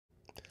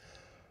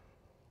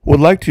Would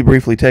like to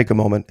briefly take a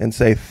moment and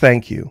say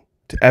thank you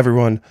to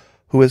everyone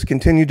who has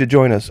continued to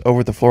join us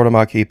over at the Florida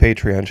Maquis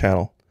Patreon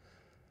channel.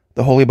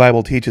 The Holy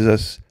Bible teaches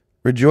us,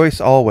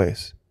 rejoice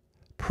always,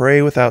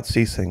 pray without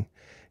ceasing,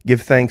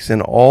 give thanks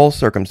in all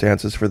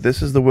circumstances, for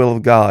this is the will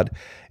of God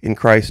in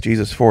Christ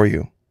Jesus for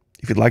you.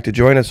 If you'd like to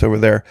join us over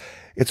there,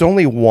 it's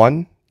only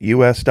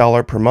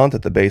 $1 per month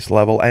at the base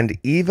level, and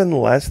even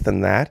less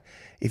than that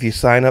if you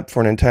sign up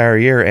for an entire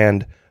year,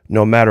 and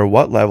no matter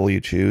what level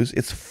you choose,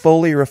 it's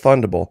fully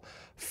refundable.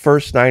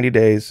 First 90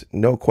 days,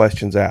 no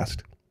questions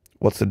asked.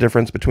 What's the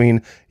difference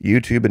between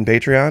YouTube and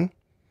Patreon?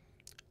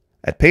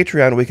 At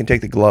Patreon, we can take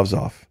the gloves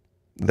off.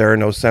 There are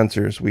no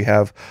censors. We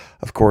have,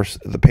 of course,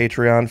 the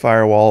Patreon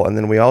firewall, and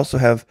then we also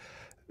have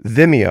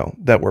Vimeo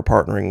that we're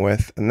partnering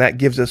with, and that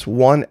gives us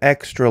one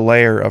extra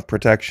layer of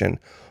protection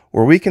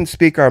where we can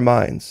speak our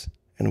minds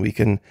and we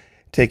can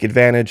take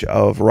advantage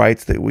of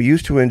rights that we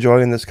used to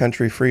enjoy in this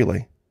country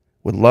freely.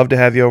 Would love to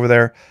have you over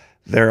there.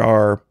 There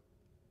are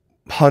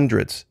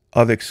hundreds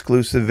of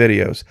exclusive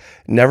videos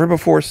never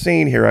before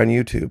seen here on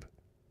YouTube.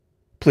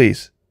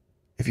 Please,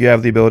 if you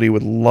have the ability,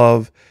 would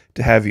love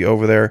to have you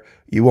over there.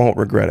 You won't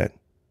regret it.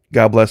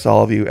 God bless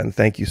all of you, and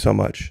thank you so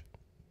much.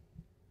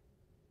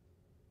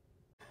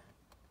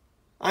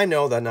 I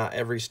know that not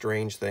every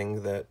strange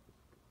thing that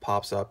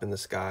pops up in the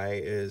sky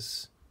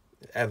is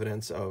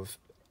evidence of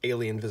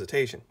alien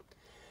visitation,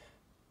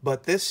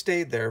 but this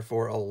stayed there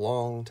for a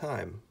long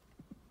time.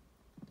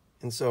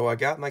 And so I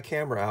got my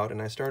camera out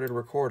and I started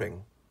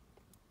recording.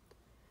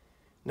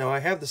 Now I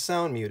have the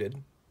sound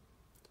muted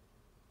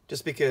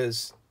just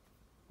because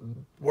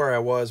where I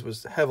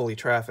was heavily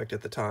trafficked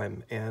at the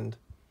time, and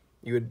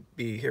you would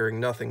be hearing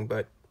nothing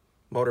but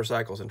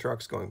motorcycles and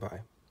trucks going by.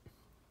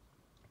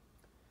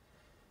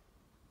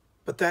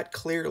 But that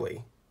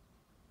clearly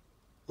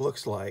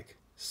looks like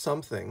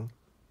something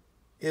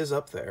is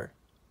up there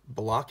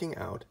blocking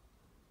out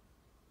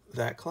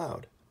that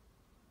cloud.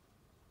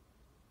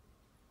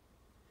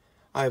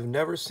 I've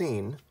never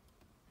seen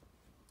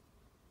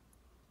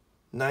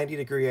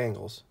 90-degree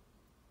angles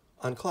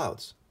on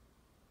clouds.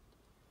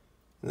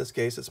 In this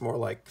case, it's more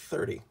like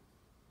 30.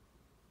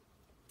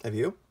 Have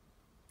you?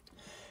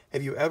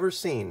 Have you ever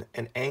seen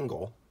an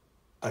angle,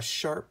 a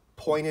sharp,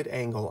 pointed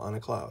angle on a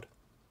cloud?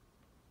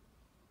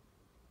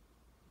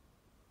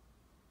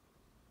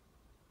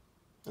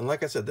 And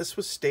like I said, this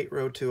was State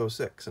Road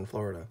 206 in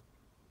Florida,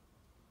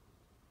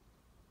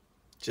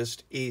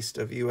 just east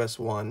of US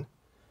 1,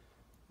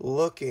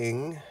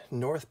 looking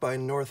north by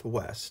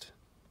northwest,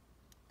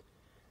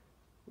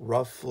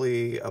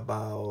 roughly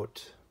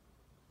about,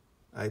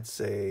 I'd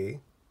say,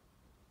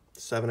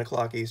 7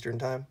 o'clock Eastern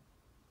time,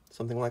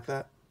 something like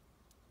that.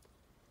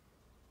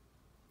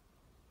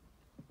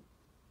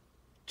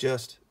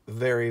 Just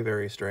very,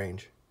 very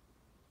strange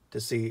to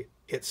see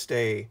it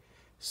stay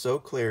so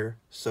clear,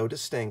 so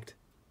distinct.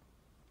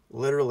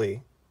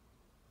 Literally,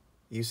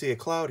 you see a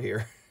cloud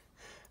here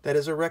that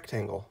is a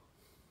rectangle.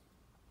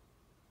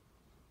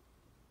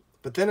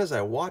 But then as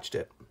I watched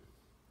it,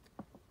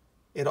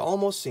 it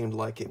almost seemed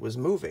like it was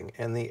moving,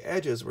 and the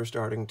edges were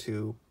starting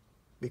to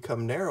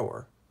become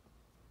narrower.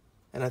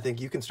 And I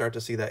think you can start to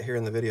see that here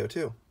in the video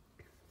too.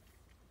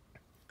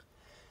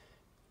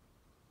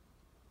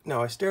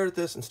 Now I stared at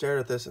this and stared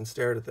at this and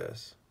stared at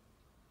this.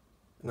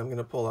 And I'm going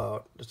to pull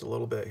out just a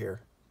little bit here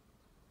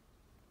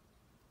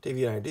to give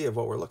you an idea of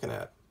what we're looking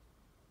at.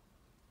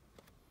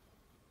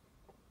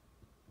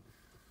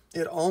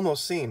 It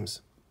almost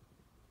seems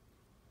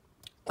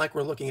like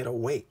we're looking at a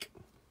wake,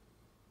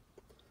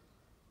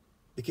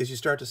 because you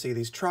start to see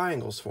these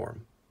triangles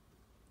form,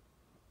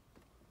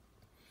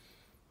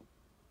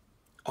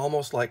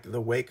 almost like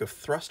the wake of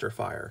thruster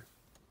fire,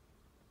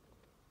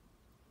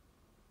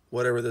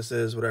 whatever this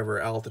is, whatever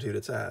altitude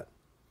it's at.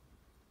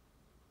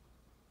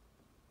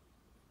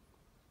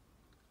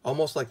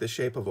 Almost like the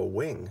shape of a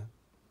wing.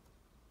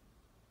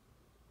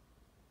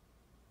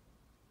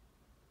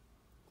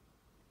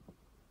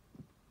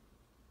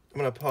 I'm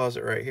going to pause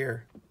it right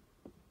here.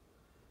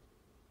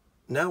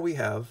 Now we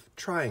have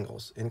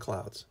triangles in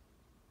clouds,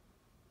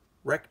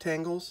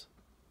 rectangles,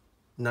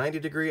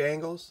 90-degree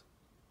angles,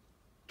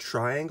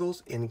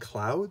 triangles in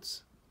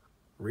clouds?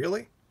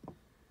 Really?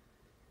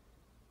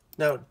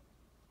 Now,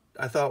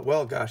 I thought,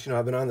 well, gosh,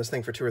 I've been on this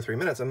thing for 2 or 3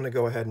 minutes. I'm going to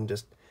go ahead and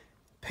just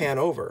pan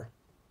over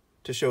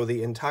to show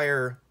the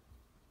entire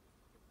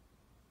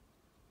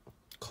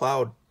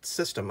cloud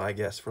system, I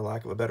guess, for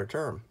lack of a better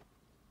term.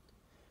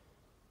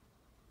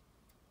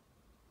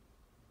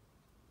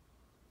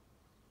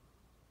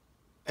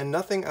 And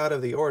nothing out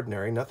of the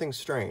ordinary, nothing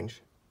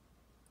strange,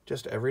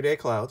 just everyday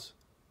clouds.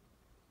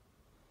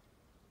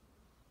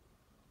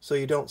 So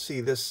you don't see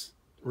this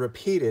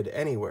repeated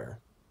anywhere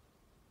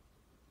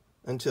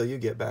until you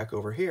get back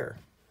over here.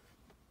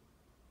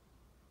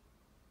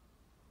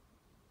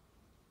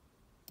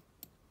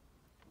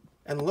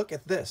 And look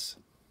at this.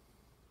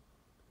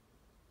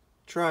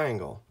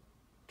 Triangle,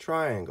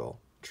 triangle,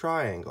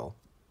 triangle.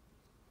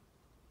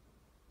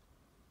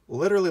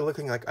 Literally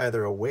looking like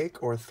either a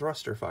wake or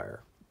thruster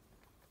fire.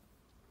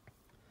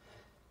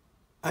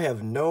 I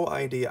have no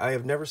idea. I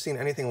have never seen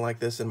anything like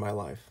this in my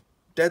life.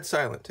 Dead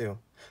silent, too.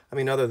 I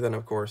mean, other than,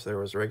 of course, there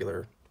was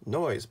regular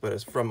noise, but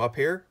as from up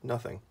here,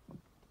 nothing.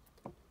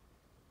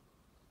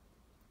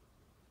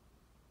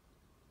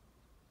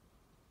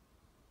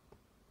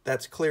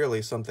 That's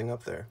clearly something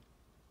up there.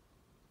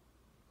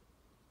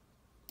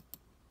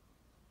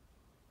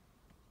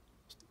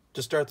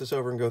 Just start this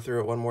over and go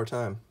through it one more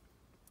time.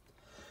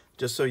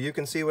 Just so you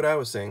can see what I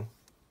was seeing.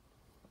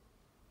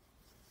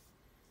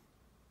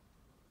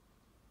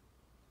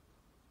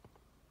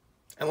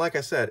 And like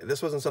I said,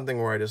 this wasn't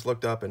something where I just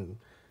looked up and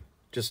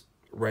just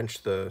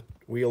wrenched the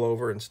wheel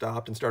over and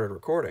stopped and started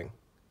recording.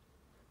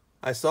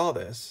 I saw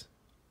this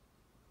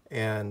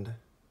and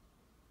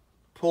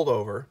pulled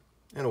over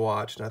and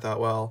watched, and I thought,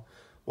 well,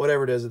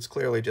 whatever it is, it's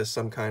clearly just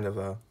some kind of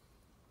a...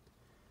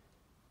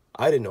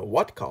 I didn't know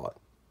what to call it,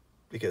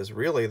 because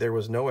really there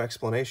was no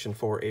explanation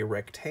for a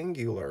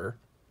rectangular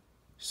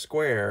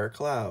square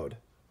cloud.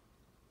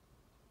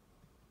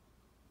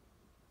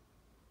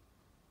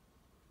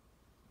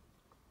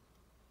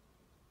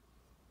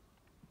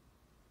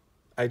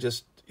 I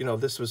just, you know,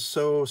 this was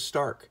so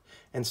stark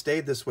and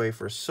stayed this way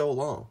for so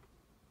long.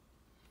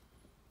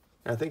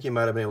 And I think you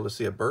might have been able to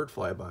see a bird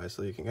fly by,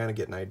 so you can kind of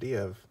get an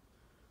idea of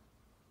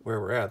where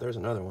we're at. There's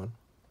another one.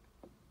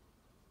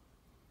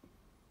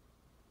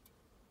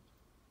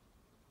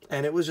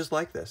 And it was just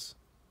like this.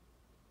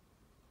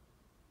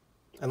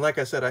 And like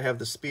I said, I have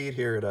the speed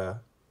here at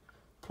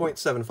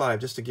 0.75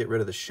 just to get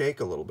rid of the shake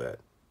a little bit.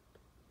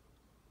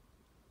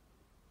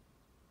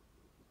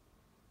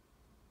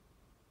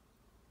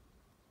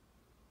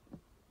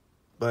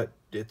 But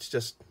it's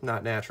just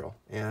not natural.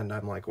 And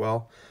I'm like,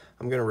 well,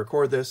 I'm going to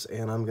record this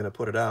and I'm going to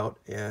put it out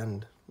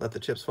and let the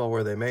chips fall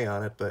where they may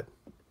on it. But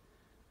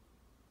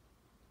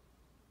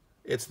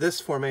it's this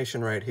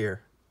formation right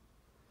here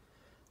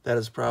that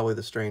is probably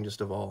the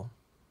strangest of all.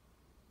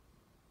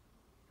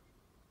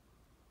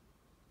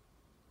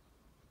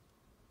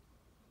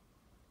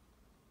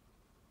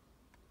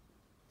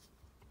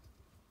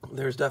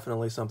 There's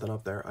definitely something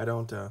up there.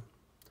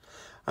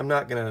 I'm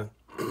not going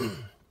to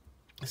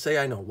say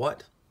I know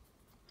what.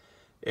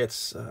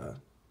 It's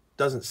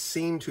doesn't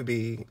seem to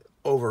be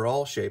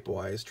overall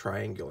shape-wise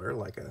triangular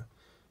like a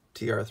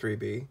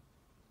TR3B.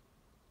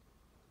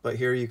 But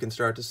here you can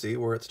start to see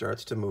where it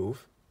starts to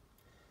move.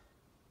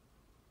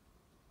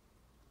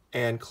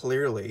 And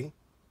clearly,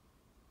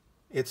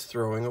 it's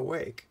throwing a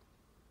wake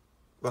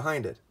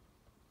behind it.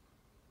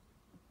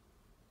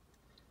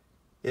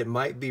 It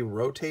might be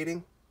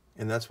rotating,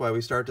 and that's why we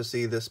start to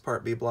see this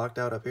part be blocked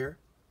out up here.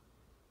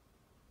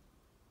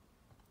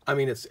 I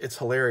mean, it's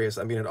hilarious.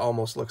 I mean, it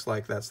almost looks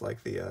like that's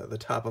like the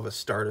top of a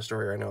Star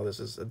Destroyer. I know this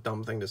is a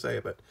dumb thing to say,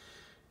 but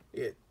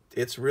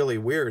it's really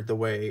weird the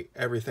way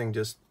everything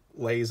just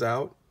lays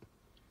out.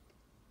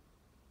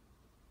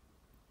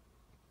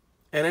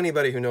 And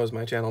anybody who knows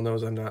my channel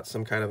knows I'm not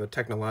some kind of a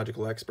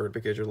technological expert,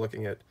 because you're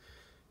looking at,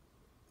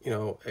 you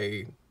know,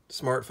 a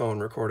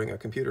smartphone recording a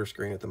computer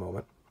screen at the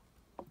moment.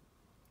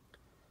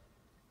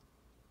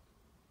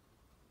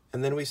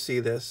 And then we see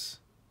this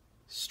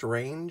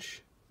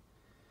strange,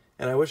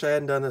 and I wish I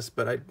hadn't done this,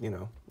 but you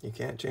know, you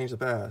can't change the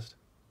past.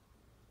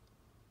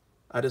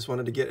 I just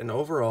wanted to get an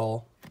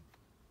overall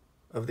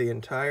of the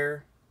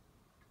entire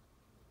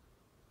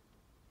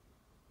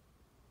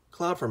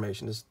cloud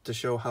formation just to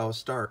show how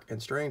stark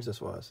and strange this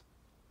was.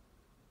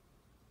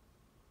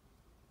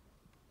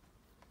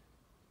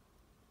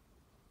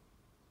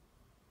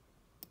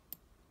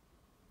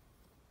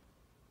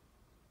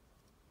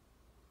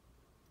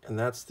 And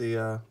that's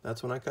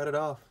when I cut it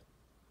off.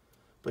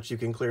 But you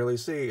can clearly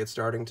see it's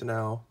starting to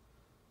now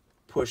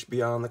push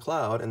beyond the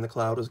cloud, and the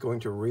cloud is going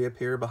to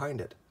reappear behind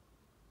it.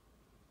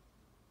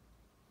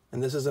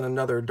 And this isn't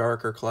another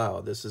darker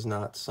cloud. This is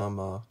not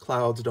some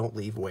clouds don't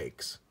leave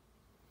wakes.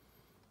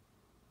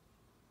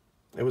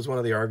 It was one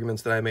of the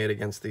arguments that I made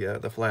against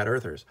the flat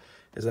earthers,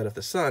 is that if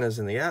the sun is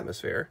in the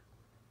atmosphere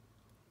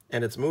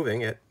and it's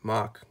moving at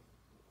Mach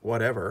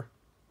whatever,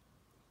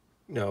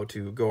 you know,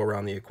 to go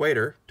around the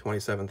equator,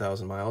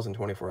 27,000 miles in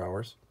 24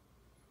 hours,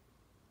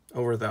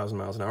 over 1,000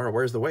 miles an hour,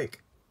 where's the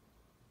wake?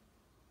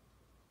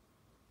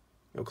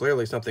 You know,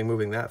 clearly something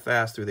moving that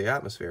fast through the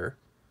atmosphere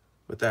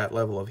with that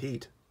level of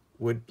heat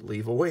would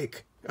leave a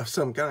wake of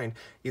some kind.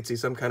 You'd see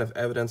some kind of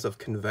evidence of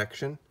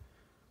convection,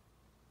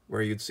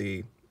 where you'd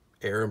see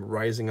air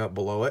rising up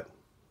below it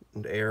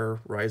and air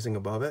rising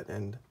above it,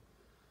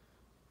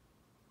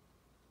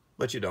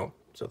 but you don't,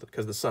 so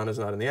because the sun is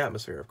not in the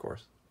atmosphere, of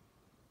course.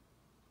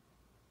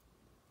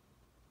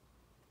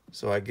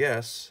 So I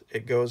guess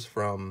it goes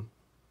from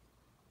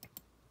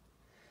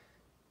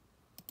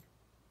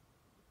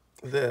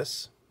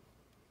this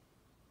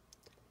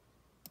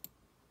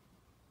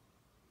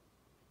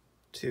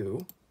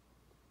to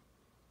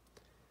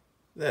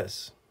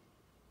this.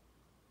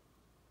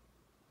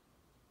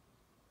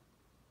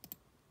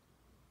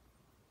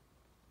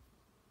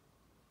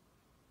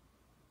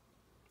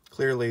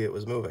 Clearly it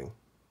was moving.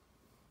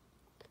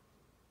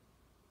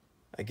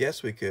 I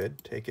guess we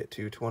could take it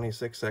to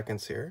 26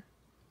 seconds here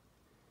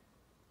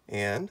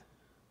and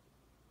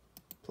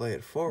play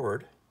it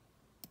forward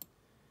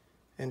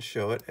and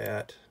show it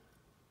at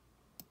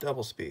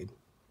double speed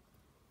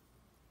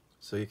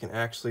so you can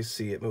actually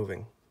see it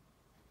moving.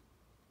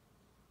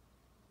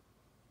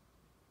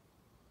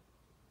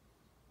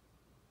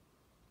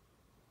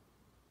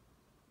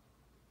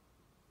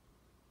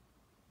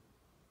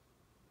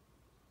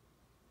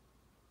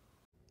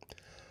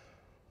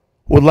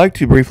 Would like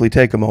to briefly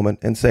take a moment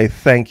and say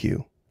thank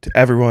you to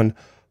everyone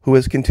who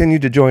has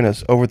continued to join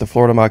us over at the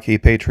Florida Maquis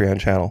Patreon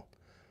channel.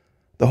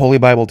 The Holy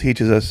Bible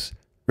teaches us,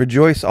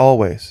 rejoice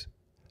always,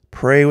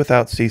 pray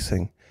without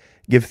ceasing,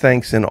 give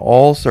thanks in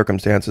all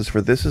circumstances,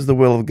 for this is the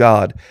will of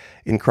God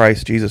in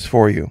Christ Jesus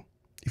for you.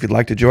 If you'd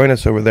like to join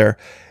us over there,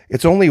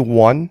 it's only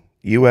 $1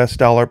 US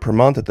per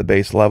month at the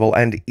base level,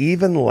 and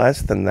even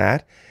less than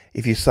that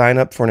if you sign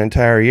up for an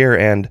entire year,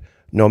 and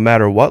no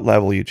matter what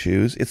level you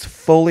choose, it's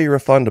fully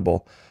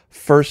refundable.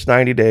 First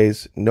 90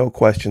 days, no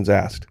questions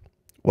asked.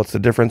 What's the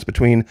difference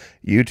between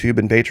YouTube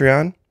and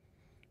Patreon?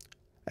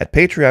 At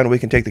Patreon, we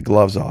can take the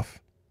gloves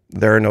off.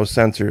 There are no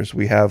censors.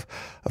 We have,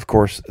 of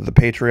course, the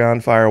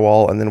Patreon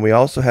firewall, and then we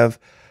also have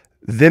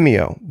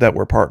Vimeo that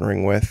we're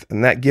partnering with,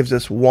 and that gives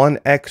us one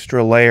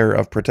extra layer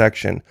of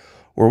protection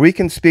where we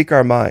can speak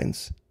our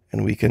minds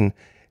and we can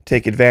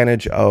take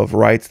advantage of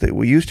rights that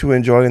we used to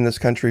enjoy in this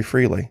country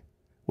freely.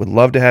 Would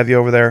love to have you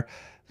over there.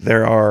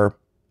 There are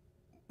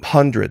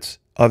hundreds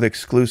of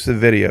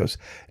exclusive videos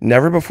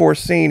never before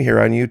seen here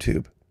on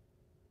YouTube.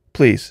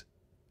 Please,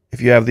 if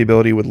you have the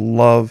ability, would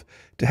love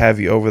to have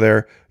you over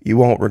there. You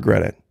won't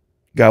regret it.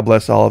 God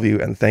bless all of you,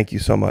 and thank you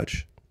so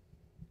much.